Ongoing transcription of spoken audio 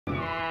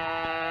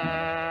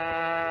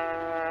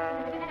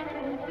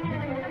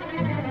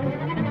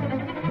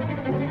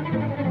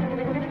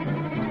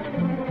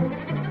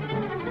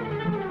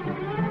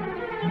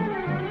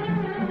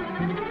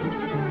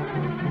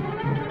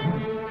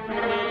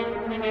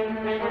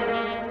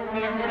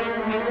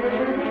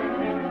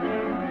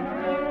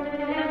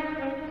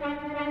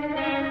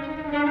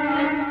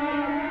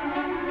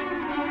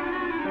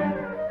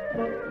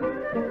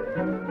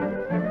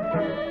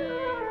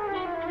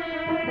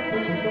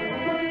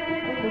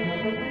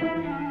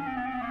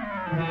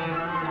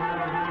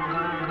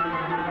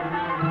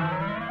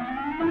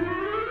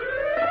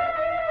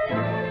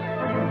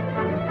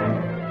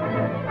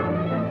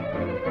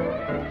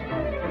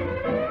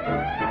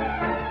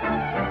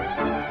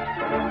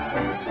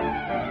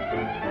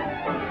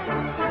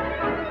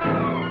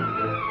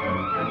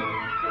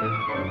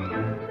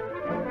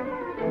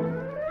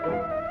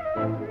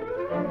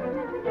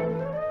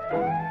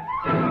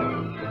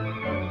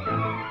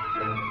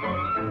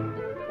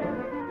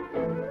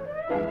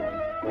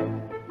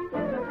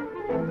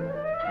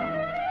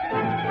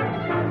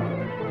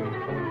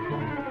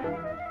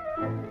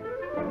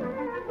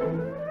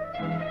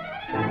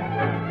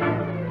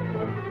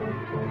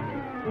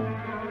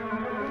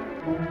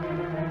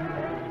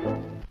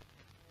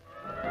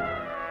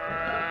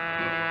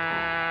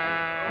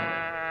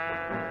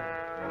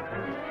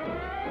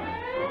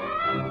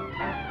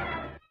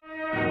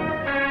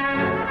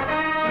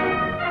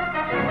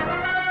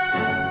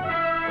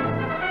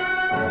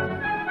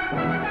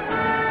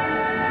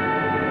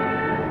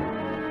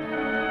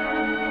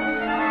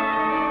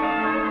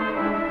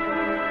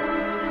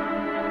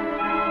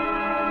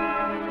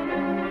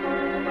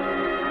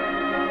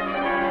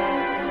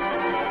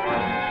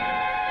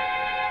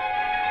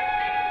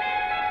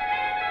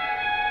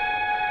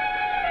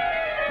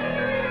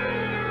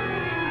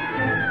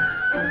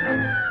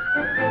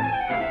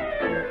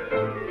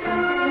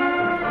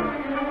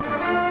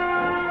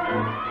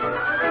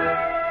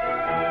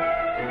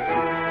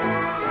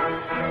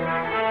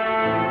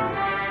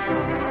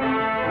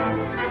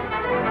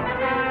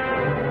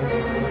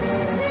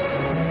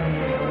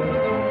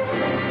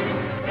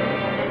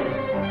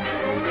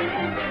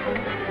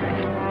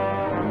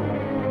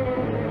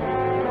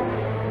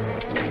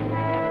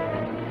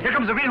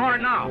comes the Green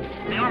Hornet now.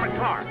 The armored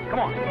car. Come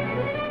on.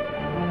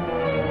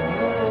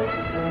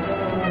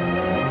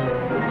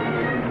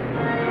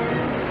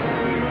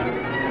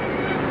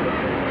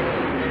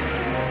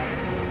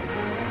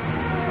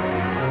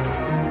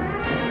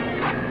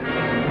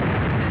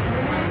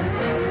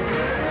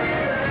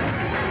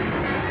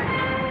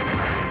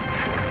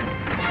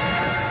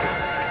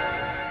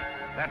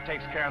 That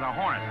takes care of the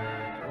Hornet.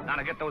 Now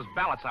to get those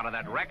ballots out of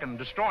that wreck and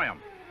destroy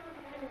them.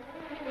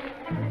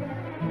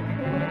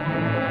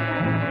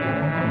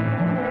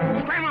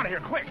 Climb out of here,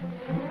 quick!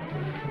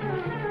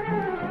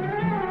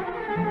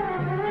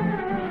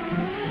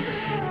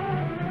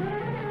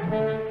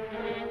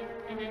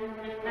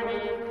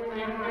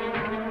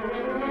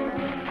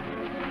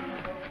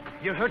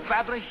 You hurt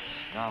badly?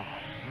 No.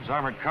 Those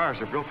armored cars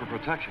are built for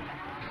protection.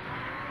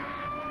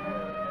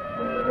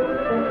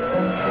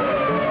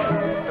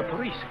 The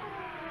police.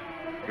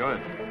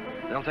 Good.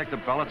 They'll take the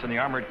ballots in the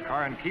armored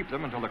car and keep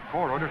them until the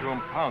court order to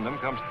impound them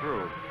comes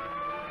through.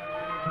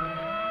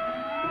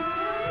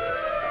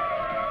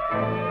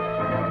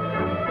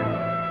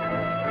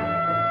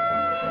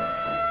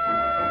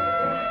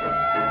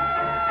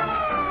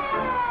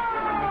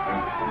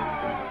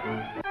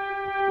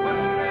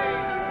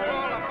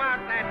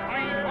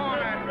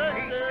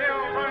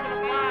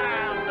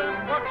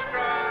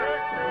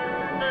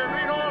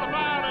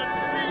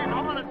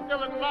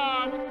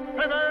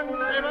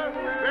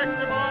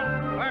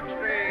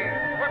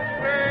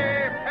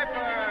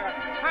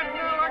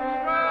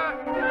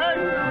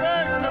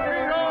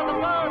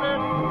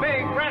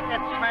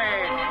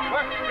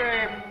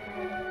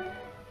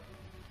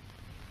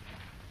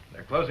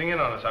 Closing in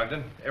on us,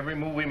 Ogden. Every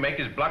move we make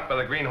is blocked by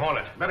the Green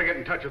Hornet. Better get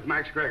in touch with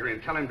Max Gregory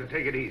and tell him to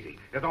take it easy.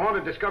 If the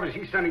Hornet discovers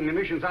he's sending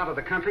munitions out of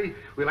the country,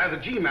 we'll have the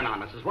G-men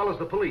on us, as well as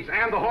the police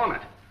and the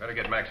Hornet. Better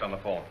get Max on the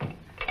phone.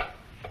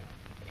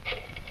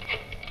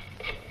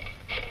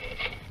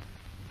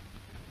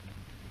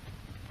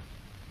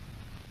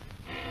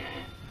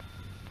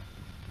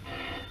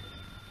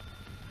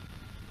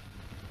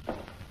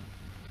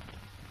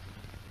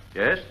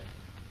 Yes?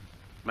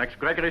 Max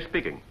Gregory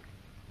speaking.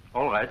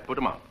 All right, put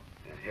him on.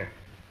 Here.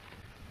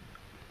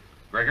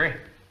 Gregory,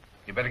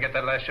 you better get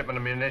that last shipment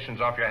of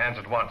munitions off your hands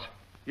at once.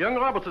 Young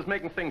Roberts is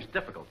making things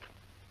difficult.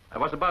 I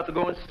was about to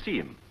go and see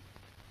him.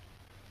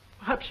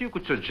 Perhaps you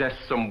could suggest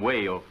some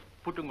way of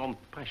putting on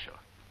pressure.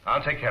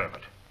 I'll take care of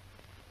it.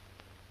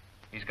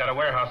 He's got a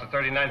warehouse at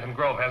 39th and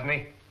Grove, hasn't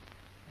he?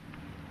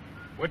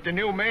 With the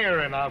new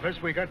mayor in office,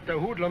 we got the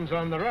hoodlums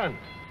on the run.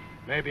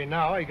 Maybe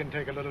now he can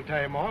take a little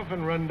time off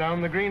and run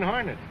down the Green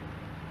Hornet.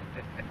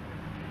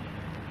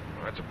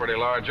 Well, that's a pretty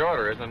large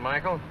order, isn't it,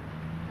 Michael?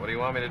 What do you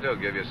want me to do?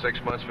 Give you 6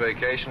 months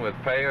vacation with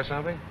pay or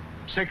something?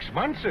 6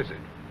 months, is it?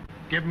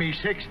 Give me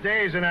 6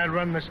 days and I'll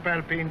run the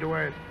Spalpeen to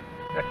earth.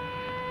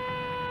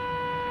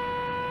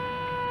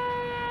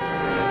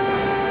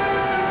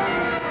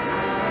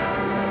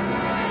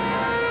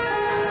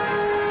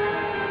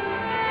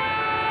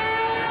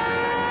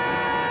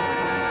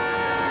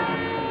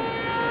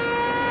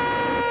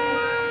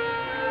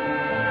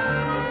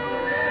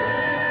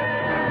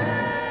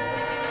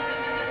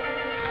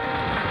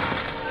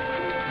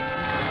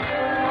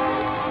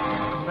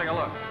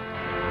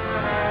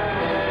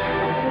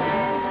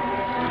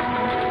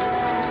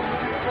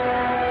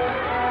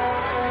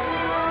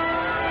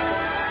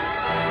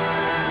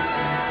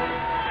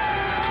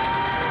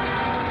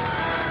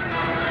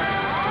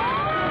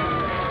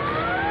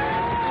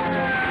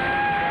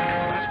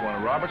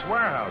 Roberts'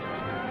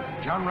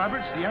 warehouses. John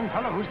Roberts, the young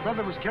fellow whose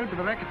brother was killed by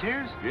the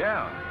racketeers?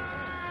 Yeah.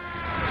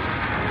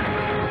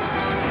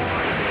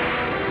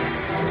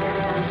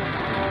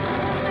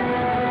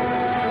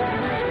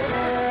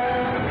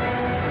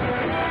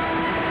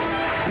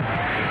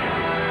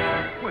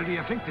 Well, do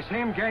you think the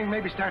same gang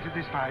maybe started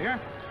this fire?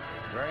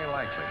 Very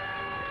likely.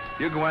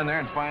 You go in there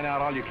and find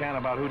out all you can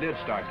about who did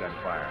start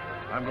that fire.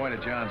 I'm going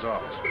to John's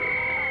office.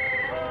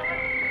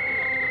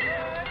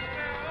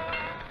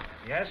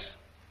 Yes?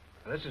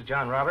 This is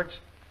John Roberts.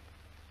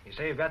 You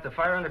say you've got the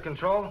fire under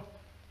control?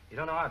 You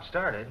don't know how it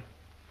started.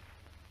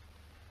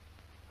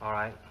 All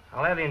right.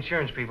 I'll have the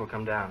insurance people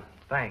come down.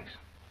 Thanks.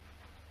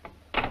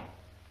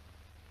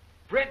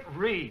 Britt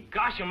Reed.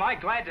 Gosh, am I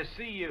glad to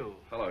see you.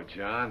 Hello,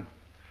 John.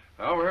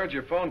 I overheard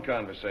your phone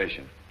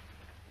conversation.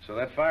 So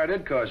that fire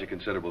did cause you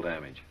considerable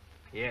damage.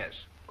 Yes.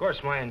 Of course,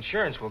 my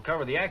insurance will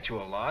cover the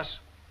actual loss.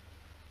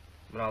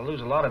 But I'll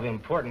lose a lot of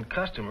important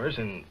customers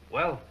and,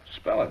 well...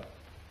 Spell it.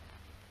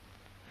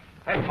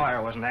 That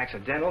fire wasn't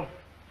accidental.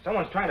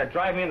 Someone's trying to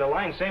drive me into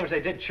line same as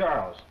they did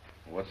Charles.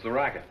 What's the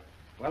racket?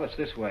 Well, it's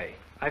this way.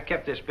 I've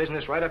kept this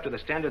business right up to the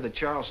standard that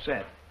Charles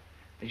set.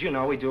 As you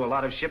know, we do a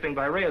lot of shipping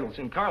by rails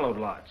in carload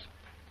lots.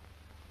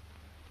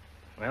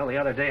 Well, the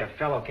other day a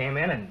fellow came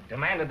in and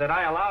demanded that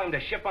I allow him to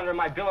ship under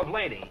my bill of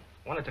lading.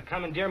 Wanted to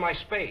commandeer my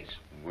space.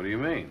 What do you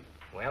mean?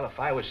 Well, if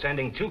I was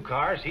sending 2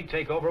 cars, he'd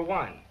take over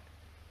 1.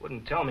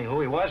 Wouldn't tell me who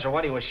he was or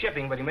what he was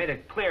shipping, but he made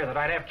it clear that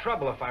I'd have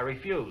trouble if I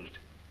refused.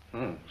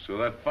 So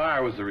that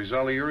fire was the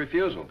result of your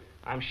refusal?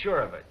 I'm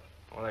sure of it.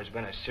 Well, there's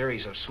been a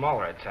series of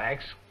smaller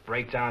attacks.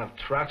 Breakdown of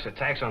trucks,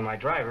 attacks on my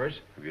drivers.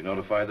 Have you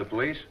notified the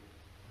police?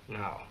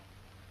 No.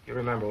 You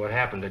remember what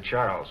happened to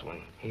Charles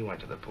when he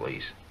went to the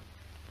police.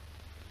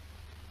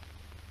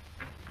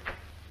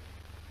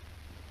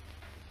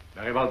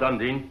 Very well done,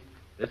 Dean.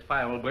 This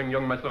fire will bring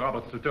young Mr.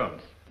 Roberts to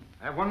terms.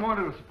 I have one more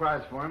little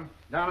surprise for him,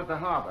 down at the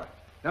harbor.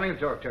 None of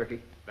your talk,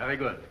 Turkey. Very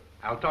good.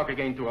 I'll talk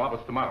again to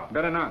Roberts tomorrow.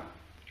 Better not.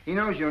 He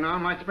knows you now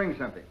and might spring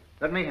something.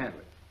 Let me handle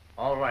it.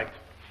 All right.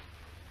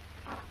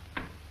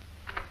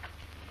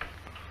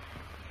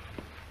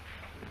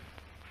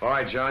 All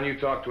right, John, you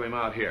talk to him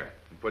out here.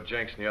 And put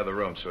Jenks in the other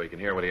room so he can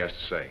hear what he has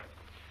to say.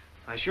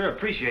 I sure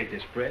appreciate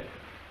this, Britt.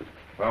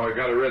 Well, we've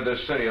got to rid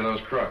this city of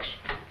those crooks.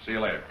 See you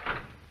later.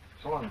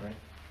 So long, Britt.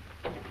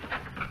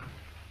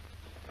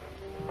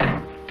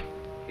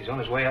 He's on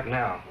his way up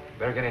now.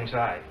 Better get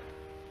inside.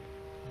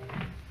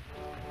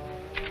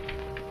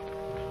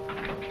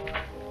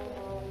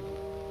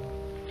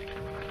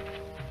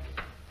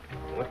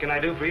 What can I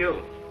do for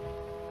you?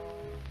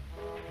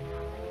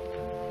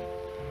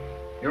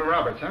 You're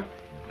Roberts, huh?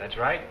 That's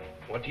right.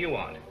 What do you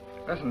want?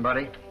 Listen,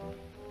 buddy.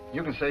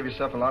 You can save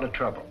yourself a lot of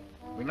trouble.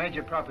 We made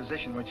your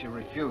proposition which you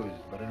refused,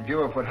 but in view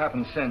of what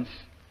happened since,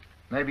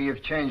 maybe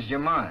you've changed your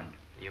mind.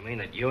 You mean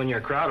that you and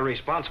your crowd are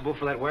responsible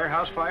for that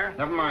warehouse fire?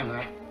 Never mind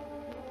that.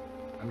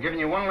 I'm giving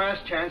you one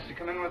last chance to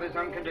come in with us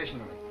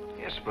unconditionally.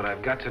 Yes, but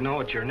I've got to know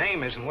what your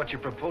name is and what you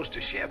propose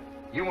to ship.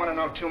 You want to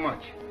know too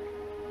much.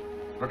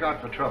 Look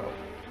out for trouble.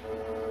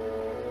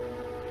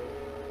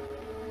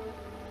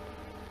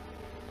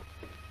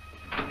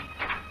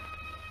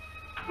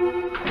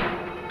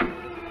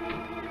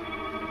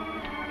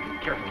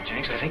 Careful,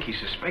 Jenks. I think he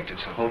suspected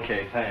something.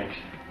 Okay, thanks.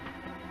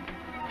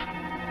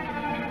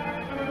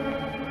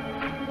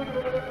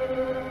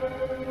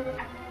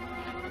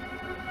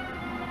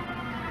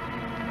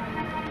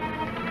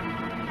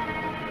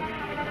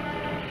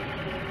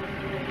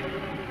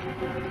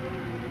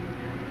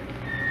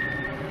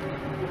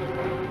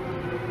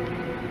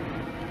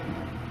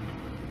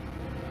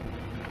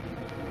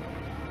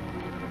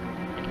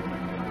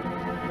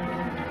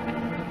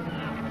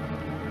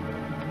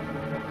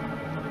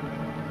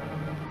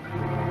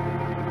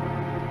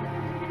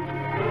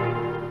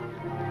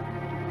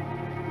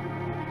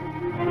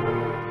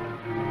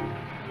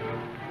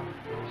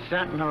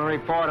 Sentinel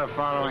reporter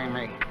following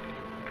me.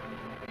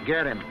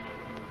 Get him.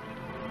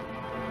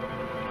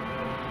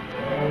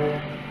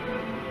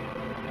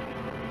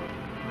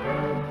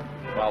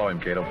 Follow him,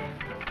 Cato.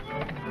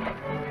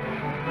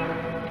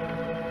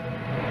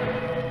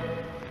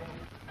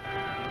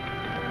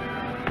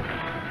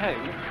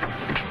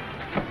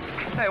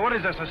 Hey, what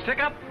is this, a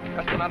stick-up?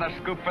 That's another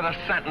scoop for the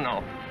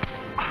Sentinel.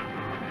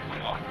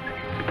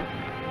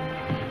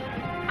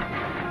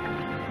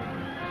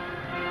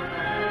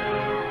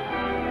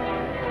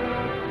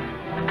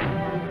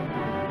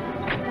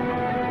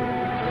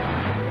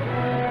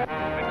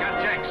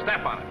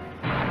 Step on it.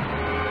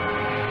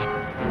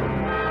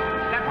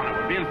 Step on it.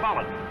 We're being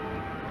followed.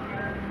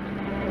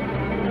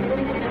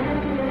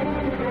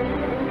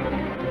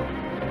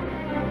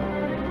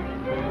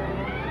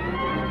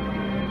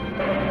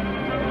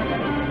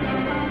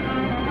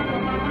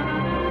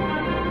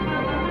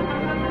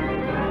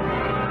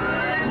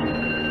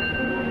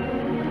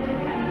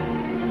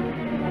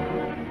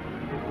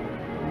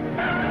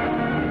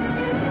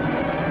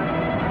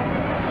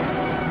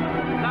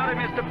 Sorry,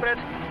 Mr. Britt.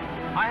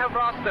 I have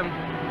lost them.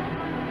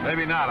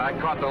 Maybe not. I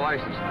caught the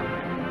license number.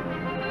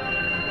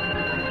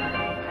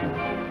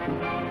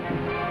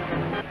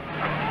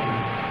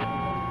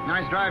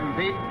 Nice driving,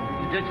 Pete.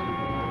 You ditched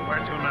him. Where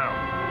to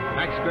now?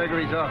 Max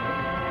Gregory's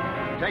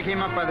office. Take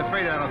him up by the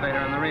freight elevator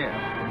in the rear.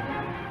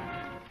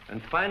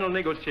 And final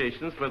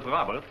negotiations with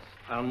Roberts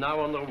are now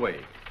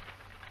underway.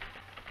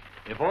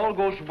 If all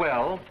goes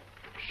well,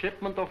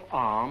 shipment of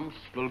arms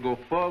will go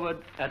forward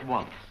at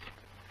once.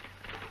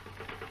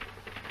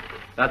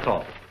 That's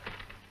all.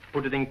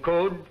 Put it in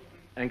code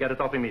and get it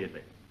off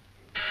immediately.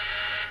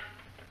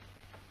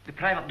 The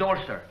private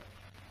door, sir.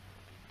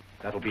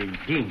 That'll be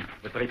Dean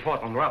with the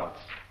report on Roberts.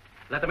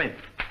 Let him in.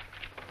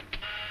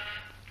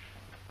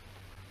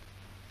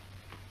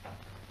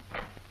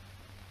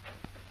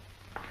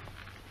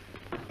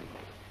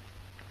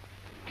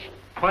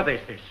 What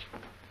is this?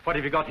 What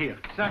have you got here?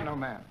 Sentinel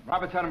man.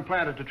 Roberts had him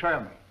planted to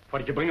trail me. What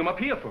did you bring him up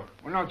here for?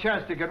 Well, no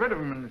chance to get rid of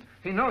him, and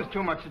he knows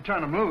too much to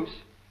turn him loose.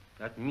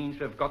 That means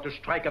we've got to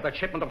strike at that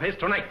shipment of his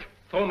tonight.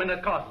 Throw him in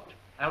that closet.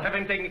 I'll have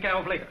him taken care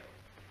of later.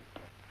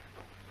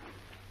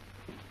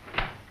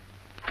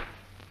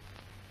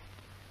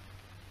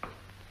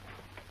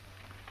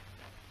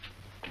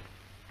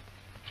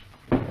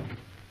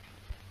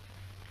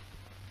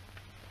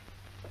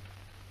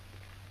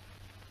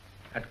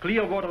 At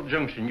Clearwater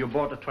Junction, you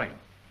board the train.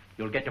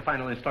 You'll get your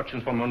final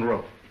instructions from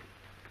Monroe.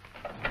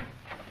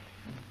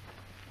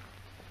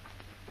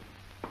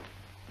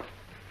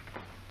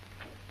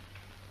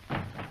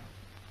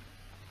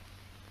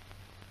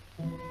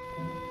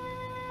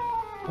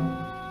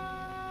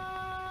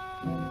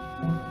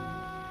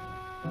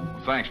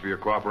 Thanks for your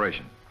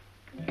cooperation.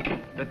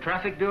 The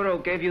Traffic Bureau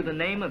gave you the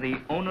name of the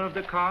owner of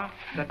the car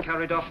that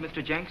carried off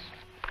Mr. Jenks?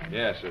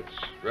 Yes, it's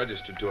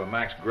registered to a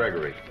Max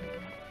Gregory.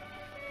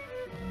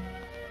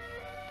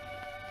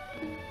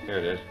 Here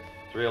it is.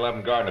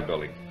 311 Gardner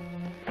Building.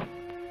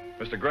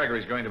 Mr.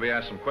 Gregory's going to be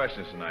asked some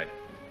questions tonight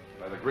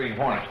by the Green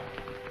Hornet.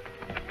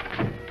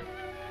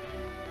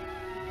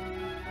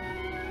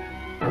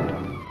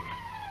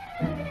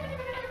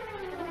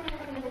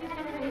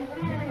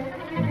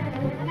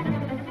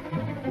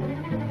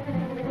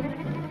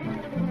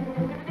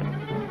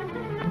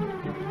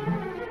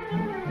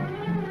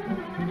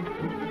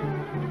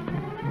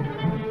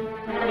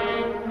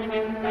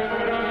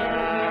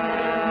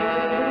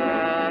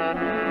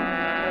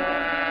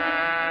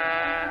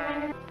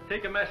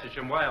 Take a message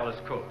in wireless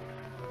code.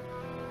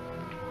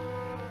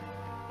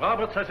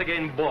 Roberts has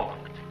again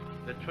balked.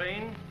 The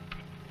train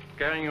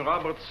carrying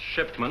Roberts'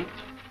 shipment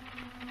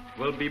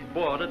will be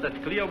boarded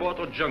at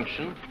Clearwater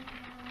Junction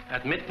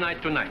at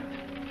midnight tonight.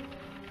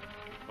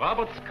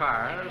 Roberts'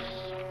 cars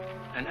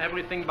and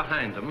everything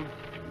behind them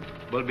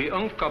will be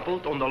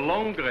uncoupled on the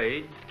long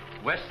grade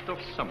west of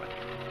Summit.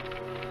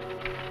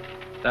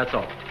 That's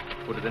all.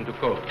 Put it into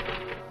code.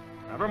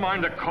 Never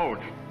mind the code.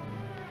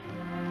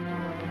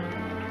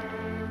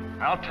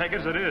 I'll take it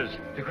as it is.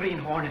 The Green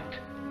Hornet.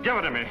 Give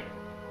it to me.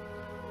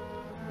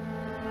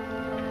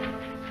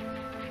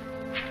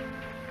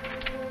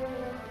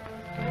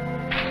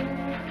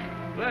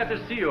 Glad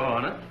to see you,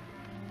 Hornet.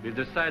 We've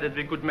decided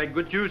we could make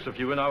good use of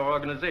you in our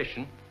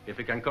organization if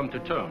we can come to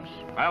terms.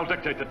 I'll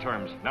dictate the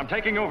terms. And I'm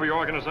taking over your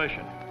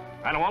organization.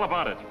 I know all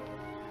about it.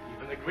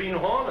 Even the Green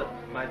Hornet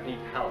might need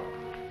help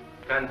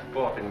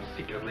transporting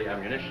secretly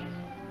ammunition.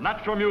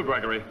 Not from you,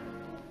 Gregory.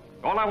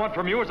 All I want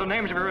from you is the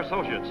names of your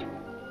associates.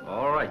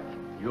 All right,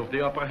 you have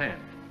the upper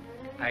hand.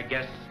 I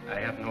guess I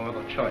have no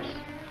other choice.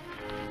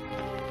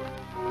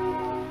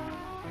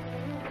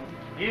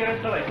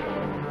 Here's the list.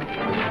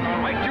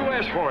 Why did you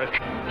ask for it?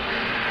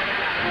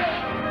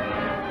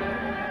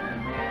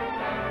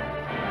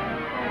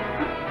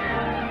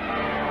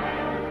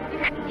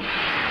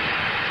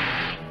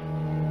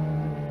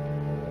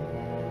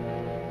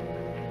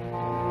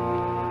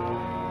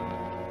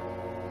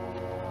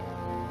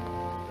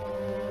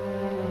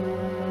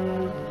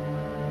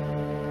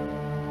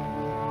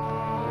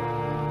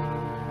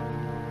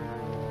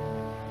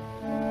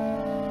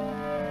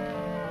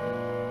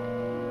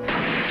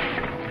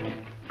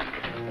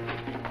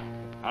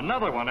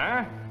 Another one,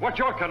 eh? What's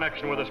your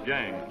connection with this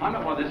gang? I'm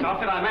not one of this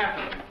outfit. I'm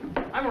after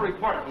them. I'm a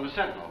reporter from the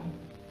Sentinel.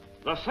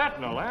 The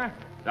Sentinel, eh?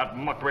 That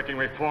muckraking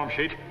reform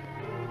sheet.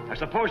 I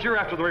suppose you're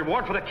after the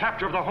reward for the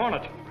capture of the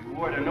Hornet.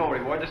 Reward or no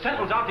reward, the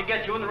Sentinel's out to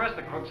get you and the rest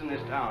of the crooks in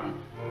this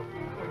town.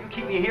 Well, you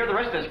keep me here, the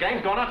rest of this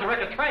gang's going out to wreck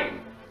a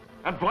train.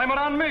 And blame it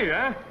on me,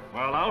 eh?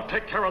 Well, I'll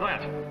take care of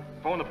that.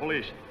 Phone the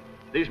police.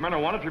 These men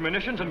are wanted for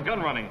munitions and gun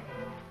running.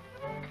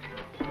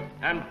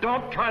 And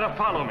don't try to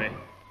follow me.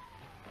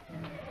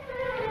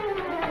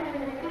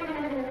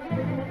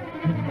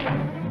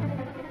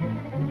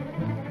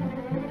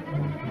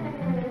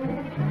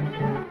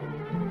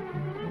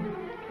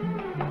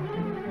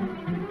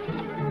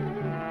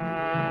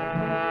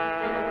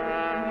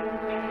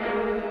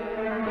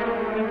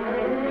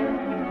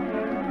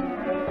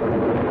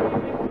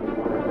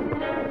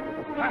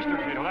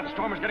 That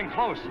storm is getting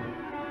close.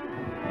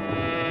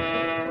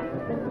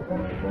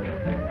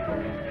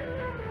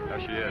 There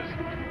she is.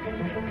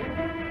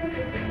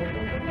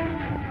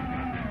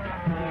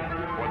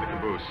 Aboard the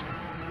caboose.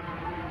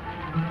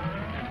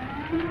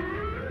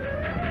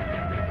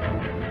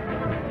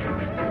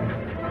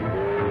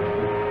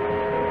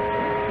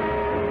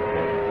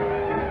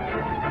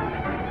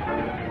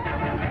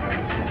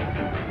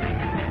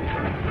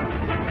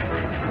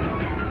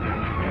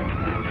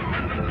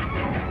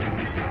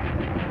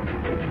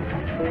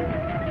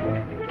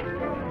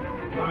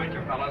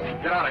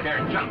 fellas. Get out of here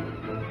and jump.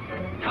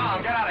 Come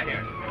on, get out of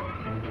here.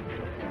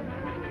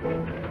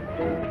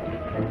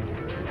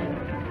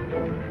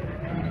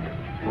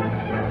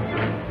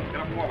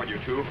 Get up forward, you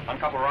two.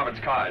 Uncouple Robert's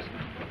cars.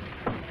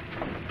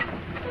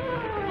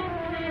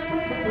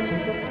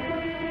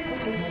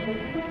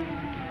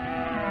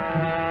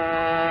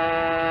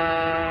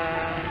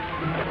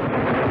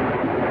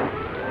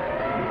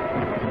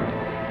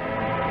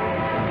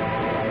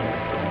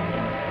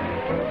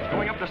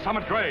 Going up the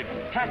summit grade.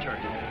 Catch her.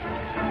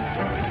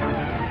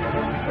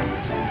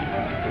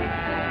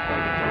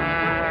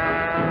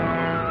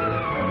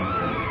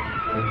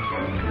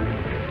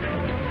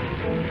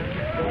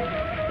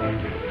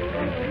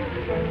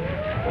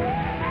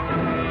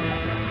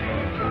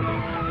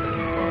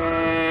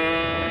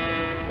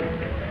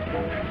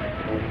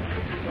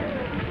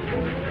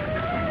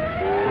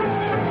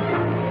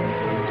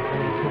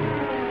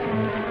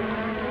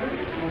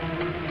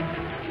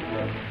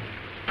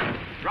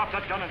 Drop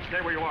that gun and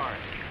stay where you are.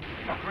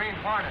 The Green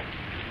Hornet.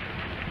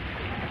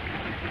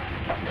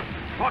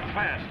 Talk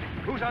fast.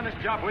 Who's on this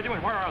job with you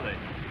and where are they?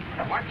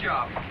 What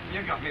job?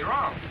 You got me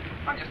wrong.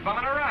 I'm just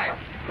bumming a ride.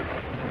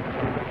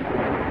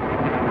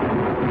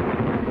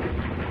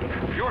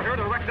 You're here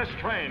to wreck this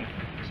train.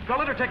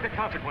 Spill it or take the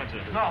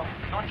consequences. No,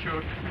 don't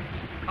shoot.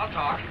 I'll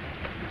talk.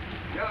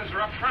 The others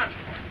are up front.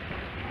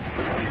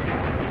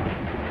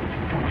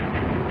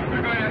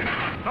 We're going to...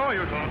 No,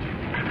 you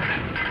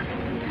don't.